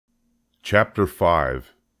Chapter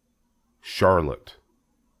 5. Charlotte.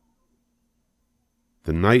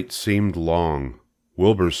 The night seemed long.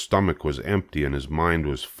 Wilbur's stomach was empty and his mind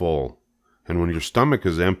was full. And when your stomach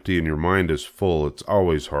is empty and your mind is full, it's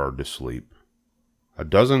always hard to sleep. A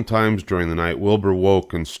dozen times during the night, Wilbur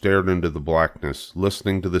woke and stared into the blackness,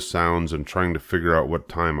 listening to the sounds and trying to figure out what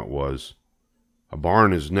time it was. A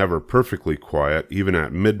barn is never perfectly quiet. Even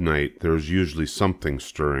at midnight, there is usually something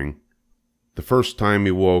stirring. The first time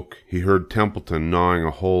he woke, he heard Templeton gnawing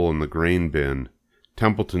a hole in the grain bin.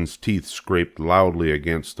 Templeton's teeth scraped loudly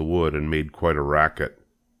against the wood and made quite a racket.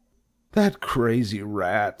 "That crazy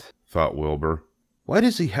rat," thought Wilbur. "Why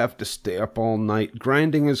does he have to stay up all night,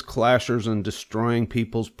 grinding his clashers and destroying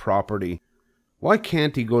people's property? Why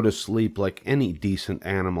can't he go to sleep like any decent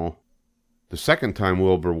animal?" The second time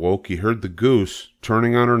Wilbur woke, he heard the goose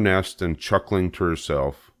turning on her nest and chuckling to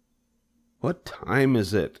herself. "What time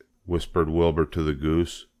is it?" whispered Wilbur to the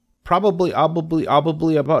goose. Probably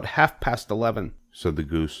about 11:30, said the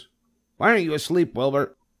goose. "Why aren't you asleep,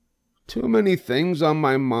 Wilbur?" "Too many things on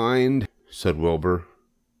my mind," said Wilbur.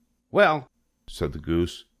 "Well," said the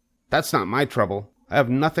goose, "that's not my trouble. I have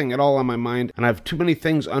nothing at all on my mind, and I have too many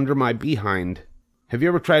things under my behind. Have you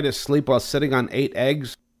ever tried to sleep while sitting on 8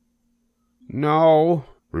 eggs? "No,"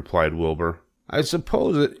 replied Wilbur. "I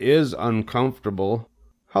suppose it is uncomfortable.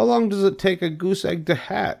 How long does it take a goose egg to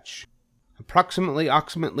hatch?"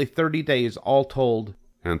 Approximately 30 days, all told,"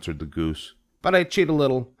 answered the goose. "But I cheat a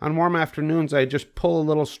little. On warm afternoons, I just pull a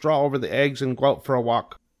little straw over the eggs and go out for a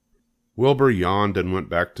walk." Wilbur yawned and went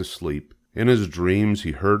back to sleep. In his dreams,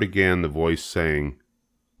 he heard again the voice saying,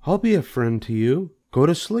 "I'll be a friend to you. Go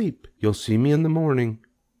to sleep. You'll see me in the morning."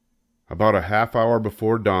 About a half hour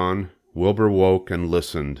before dawn, Wilbur woke and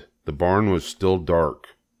listened. The barn was still dark.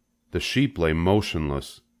 The sheep lay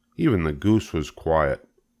motionless. Even the goose was quiet.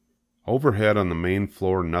 Overhead on the main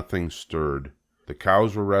floor, nothing stirred. The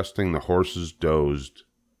cows were resting, the horses dozed.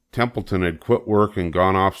 Templeton had quit work and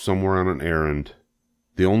gone off somewhere on an errand.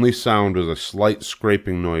 The only sound was a slight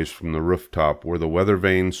scraping noise from the rooftop where the weather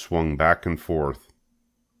vane swung back and forth.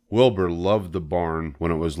 Wilbur loved the barn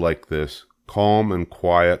when it was like this, calm and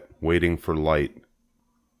quiet, waiting for light.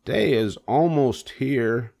 "Day is almost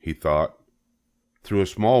here," he thought. Through a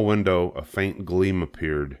small window, a faint gleam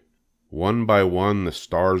appeared. One by one, the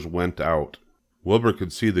stars went out. Wilbur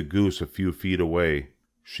could see the goose a few feet away.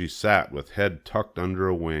 She sat with head tucked under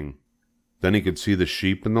a wing. Then he could see the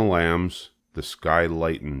sheep and the lambs. The sky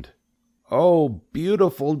lightened. "Oh,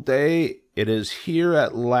 beautiful day! It is here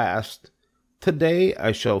at last. Today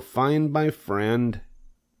I shall find my friend."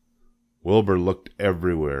 Wilbur looked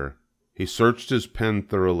everywhere. He searched his pen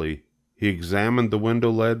thoroughly. He examined the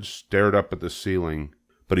window ledge, stared up at the ceiling,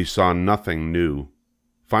 but he saw nothing new.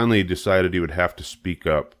 Finally, he decided he would have to speak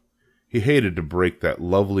up. He hated to break that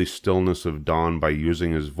lovely stillness of dawn by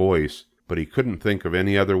using his voice, but he couldn't think of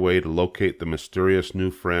any other way to locate the mysterious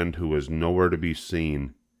new friend who was nowhere to be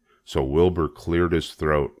seen. So Wilbur cleared his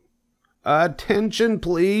throat. "Attention,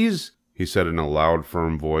 please," he said in a loud,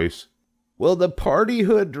 firm voice. "Will the party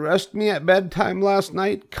who addressed me at bedtime last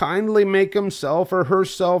night kindly make himself or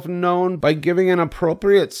herself known by giving an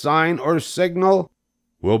appropriate sign or signal?"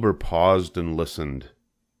 Wilbur paused and listened.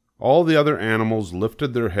 All the other animals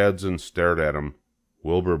lifted their heads and stared at him.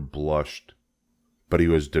 Wilbur blushed. But he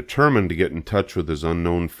was determined to get in touch with his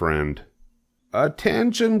unknown friend.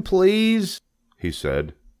 "Attention, please," he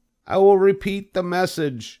said. "I will repeat the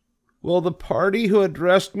message. Will the party who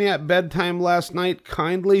addressed me at bedtime last night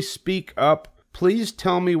kindly speak up? Please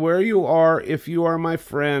tell me where you are if you are my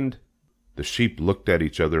friend." The sheep looked at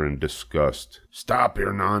each other in disgust. "Stop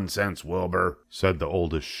your nonsense, Wilbur," said the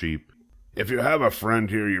oldest sheep. "If you have a friend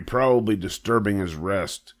here, you're probably disturbing his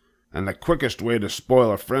rest. And the quickest way to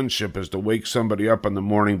spoil a friendship is to wake somebody up in the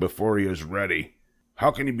morning before he is ready. How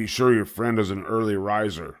can you be sure your friend is an early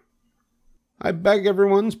riser?" "I beg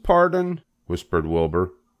everyone's pardon," whispered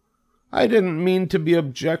Wilbur. "I didn't mean to be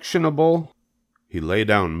objectionable." He lay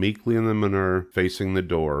down meekly in the manure, facing the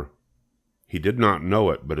door. He did not know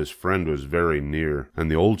it, but his friend was very near,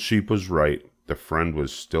 and the old sheep was right. The friend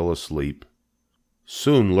was still asleep.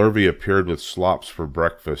 Soon Lurvy appeared with slops for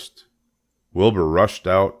breakfast. Wilbur rushed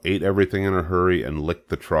out, ate everything in a hurry, and licked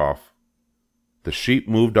the trough. The sheep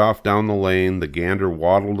moved off down the lane. The gander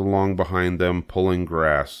waddled along behind them, pulling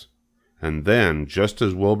grass. And then, just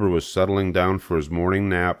as Wilbur was settling down for his morning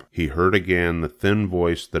nap, he heard again the thin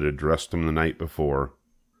voice that had addressed him the night before.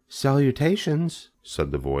 "Salutations,"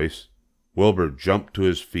 said the voice. Wilbur jumped to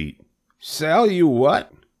his feet. "You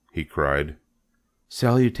what?" he cried.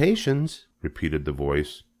 "Salutations," repeated the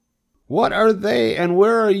voice. "What are they, and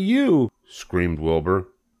where are you?" screamed Wilbur.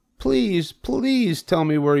 Please, please tell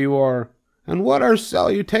me where you are, and what are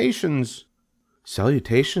salutations?"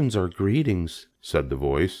 "Salutations are greetings," said the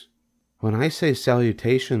voice. "When I say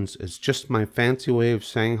salutations, it's just my fancy way of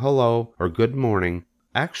saying hello or good morning.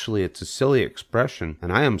 Actually, it's a silly expression,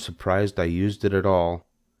 and I am surprised I used it at all.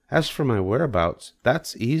 As for my whereabouts,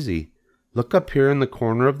 that's easy. Look up here in the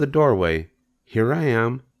corner of the doorway. Here I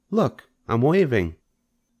am. Look, I'm waving."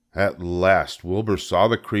 At last Wilbur saw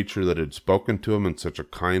the creature that had spoken to him in such a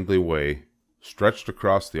kindly way. Stretched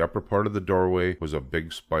across the upper part of the doorway was a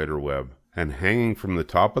big spider web, and hanging from the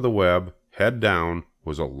top of the web, head down,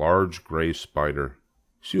 was a large gray spider.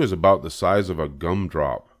 She was about the size of a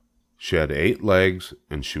gumdrop. She had 8 legs,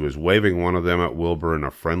 and she was waving one of them at Wilbur in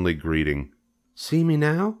a friendly greeting. "See me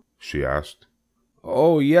now?" she asked.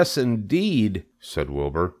 "Oh, yes, indeed," said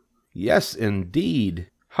Wilbur. "Yes,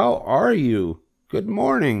 indeed. How are you? Good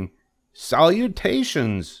morning.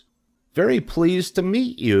 Salutations. Very pleased to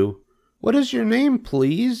meet you. What is your name,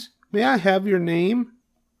 please? May I have your name?"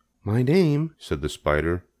 "My name," said the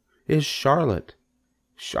spider, "is Charlotte."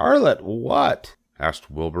 "Charlotte what?"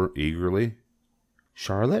 asked Wilbur eagerly.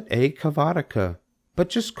 "Charlotte A. Kavatica, but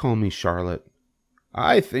just call me Charlotte."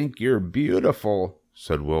 "I think you're beautiful,"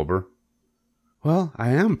 said Wilbur. "Well, I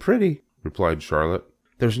am pretty," replied Charlotte.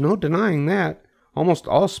 "There's no denying that. Almost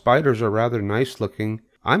all spiders are rather nice looking.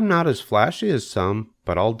 I'm not as flashy as some,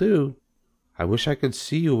 but I'll do. I wish I could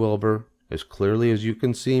see you, Wilbur, as clearly as you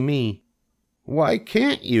can see me." "Why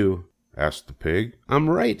can't you?" asked the pig. "I'm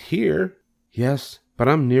right here." "Yes, but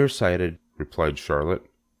I'm nearsighted," replied Charlotte.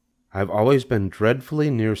 "I've always been dreadfully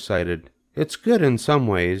nearsighted. It's good in some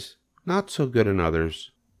ways, not so good in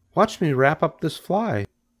others. Watch me wrap up this fly."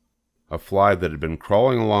 A fly that had been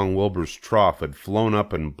crawling along Wilbur's trough had flown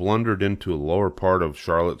up and blundered into the lower part of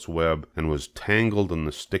Charlotte's web and was tangled in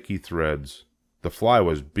the sticky threads. The fly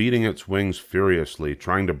was beating its wings furiously,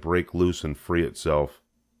 trying to break loose and free itself.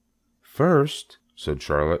 "First," said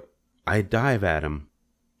Charlotte, "I dive at him."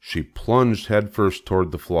 She plunged headfirst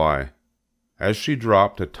toward the fly. As she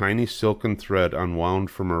dropped, a tiny silken thread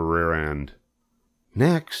unwound from her rear end.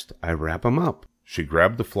 "Next, I wrap him up." She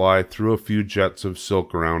grabbed the fly, threw a few jets of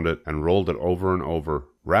silk around it, and rolled it over and over,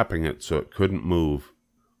 wrapping it so it couldn't move.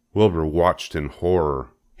 Wilbur watched in horror.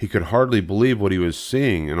 He could hardly believe what he was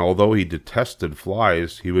seeing, and although he detested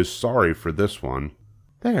flies, he was sorry for this one.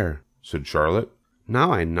 "There," said Charlotte.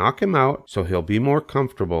 "Now I knock him out so he'll be more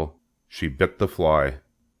comfortable." She bit the fly.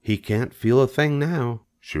 "He can't feel a thing now,"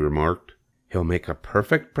 she remarked. "He'll make a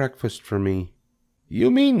perfect breakfast for me."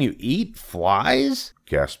 "You mean you eat flies?"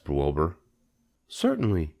 gasped Wilbur.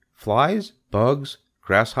 "Certainly. Flies, bugs,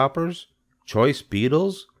 grasshoppers, choice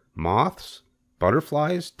beetles, moths,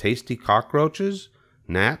 butterflies, tasty cockroaches,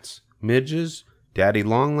 gnats, midges,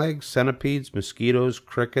 daddy-long-legs, centipedes, mosquitoes,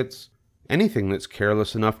 crickets, anything that's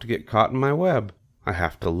careless enough to get caught in my web. I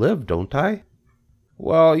have to live, don't I?"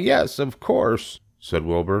 "Well, yes, of course," said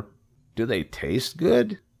Wilbur. "Do they taste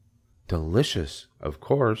good?" "Delicious, of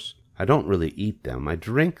course. I don't really eat them. I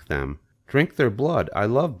drink them. Drink their blood. I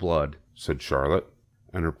love blood," said Charlotte,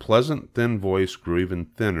 and her pleasant, thin voice grew even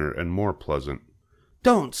thinner and more pleasant.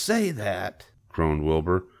 "Don't say that," groaned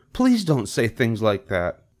Wilbur. "Please don't say things like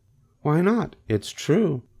that." "Why not? It's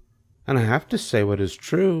true. And I have to say what is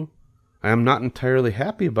true. I am not entirely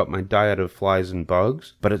happy about my diet of flies and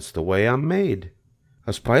bugs, but it's the way I'm made.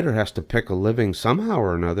 A spider has to pick a living somehow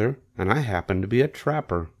or another, and I happen to be a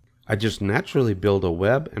trapper. I just naturally build a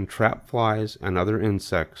web and trap flies and other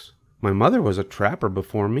insects. My mother was a trapper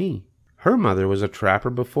before me. Her mother was a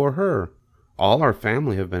trapper before her. All our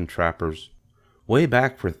family have been trappers. Way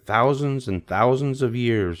back for thousands and thousands of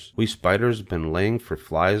years, we spiders have been laying for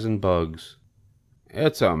flies and bugs."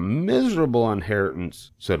 "It's a miserable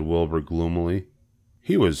inheritance," said Wilbur gloomily.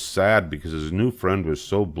 He was sad because his new friend was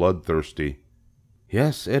so bloodthirsty.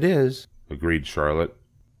 "Yes, it is," agreed Charlotte.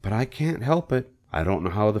 "But I can't help it. I don't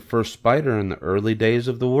know how the first spider in the early days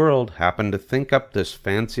of the world happened to think up this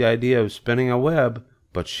fancy idea of spinning a web,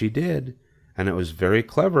 but she did, and it was very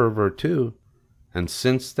clever of her, too. And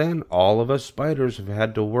since then, all of us spiders have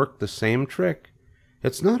had to work the same trick.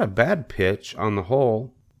 It's not a bad pitch, on the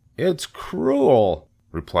whole." "It's cruel,"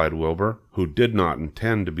 replied Wilbur, who did not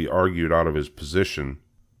intend to be argued out of his position.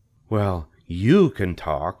 "Well, you can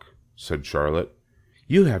talk," said Charlotte.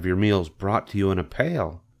 "You have your meals brought to you in a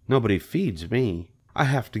pail. Nobody feeds me. I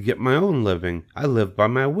have to get my own living. I live by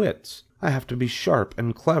my wits. I have to be sharp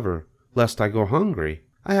and clever, lest I go hungry.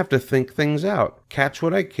 I have to think things out, catch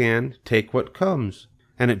what I can, take what comes.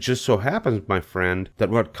 And it just so happens, my friend, that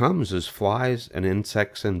what comes is flies and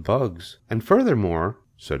insects and bugs. And furthermore,"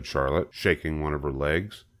 said Charlotte, shaking one of her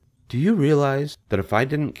legs, Do you realize that if I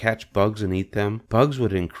didn't catch bugs and eat them, bugs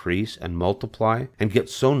would increase and multiply and get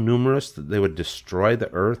so numerous that they would destroy the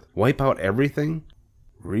earth, wipe out everything?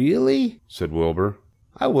 Really? Said Wilbur.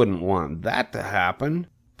 I wouldn't want that to happen.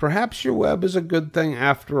 Perhaps your web is a good thing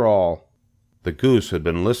after all. The goose had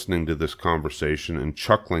been listening to this conversation and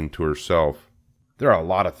chuckling to herself. There are a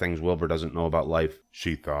lot of things Wilbur doesn't know about life,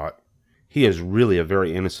 she thought. He is really a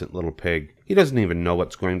very innocent little pig. He doesn't even know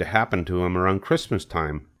what's going to happen to him around Christmas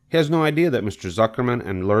time. He has no idea that Mr. Zuckerman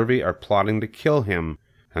and Lurvy are plotting to kill him.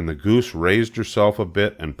 And the goose raised herself a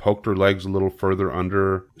bit and poked her legs a little further under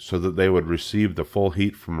her so that they would receive the full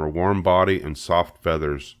heat from her warm body and soft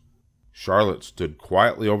feathers. Charlotte stood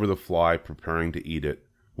quietly over the fly, preparing to eat it.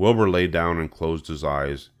 Wilbur lay down and closed his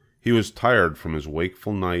eyes. He was tired from his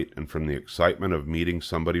wakeful night and from the excitement of meeting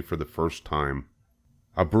somebody for the first time.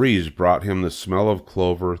 A breeze brought him the smell of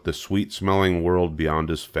clover, the sweet-smelling world beyond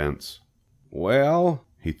his fence. Well,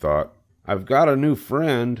 he thought, I've got a new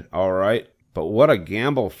friend, all right, but what a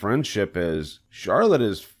gamble friendship is. Charlotte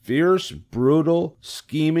is fierce, brutal,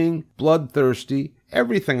 scheming, bloodthirsty,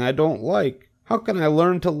 everything I don't like. How can I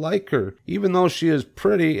learn to like her, even though she is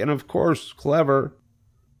pretty and, of course, clever?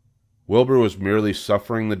 Wilbur was merely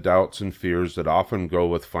suffering the doubts and fears that often go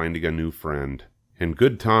with finding a new friend. In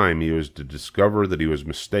good time he was to discover that he was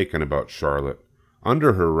mistaken about Charlotte.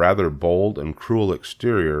 Under her rather bold and cruel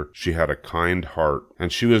exterior, she had a kind heart,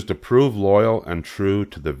 and she was to prove loyal and true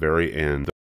to the very end.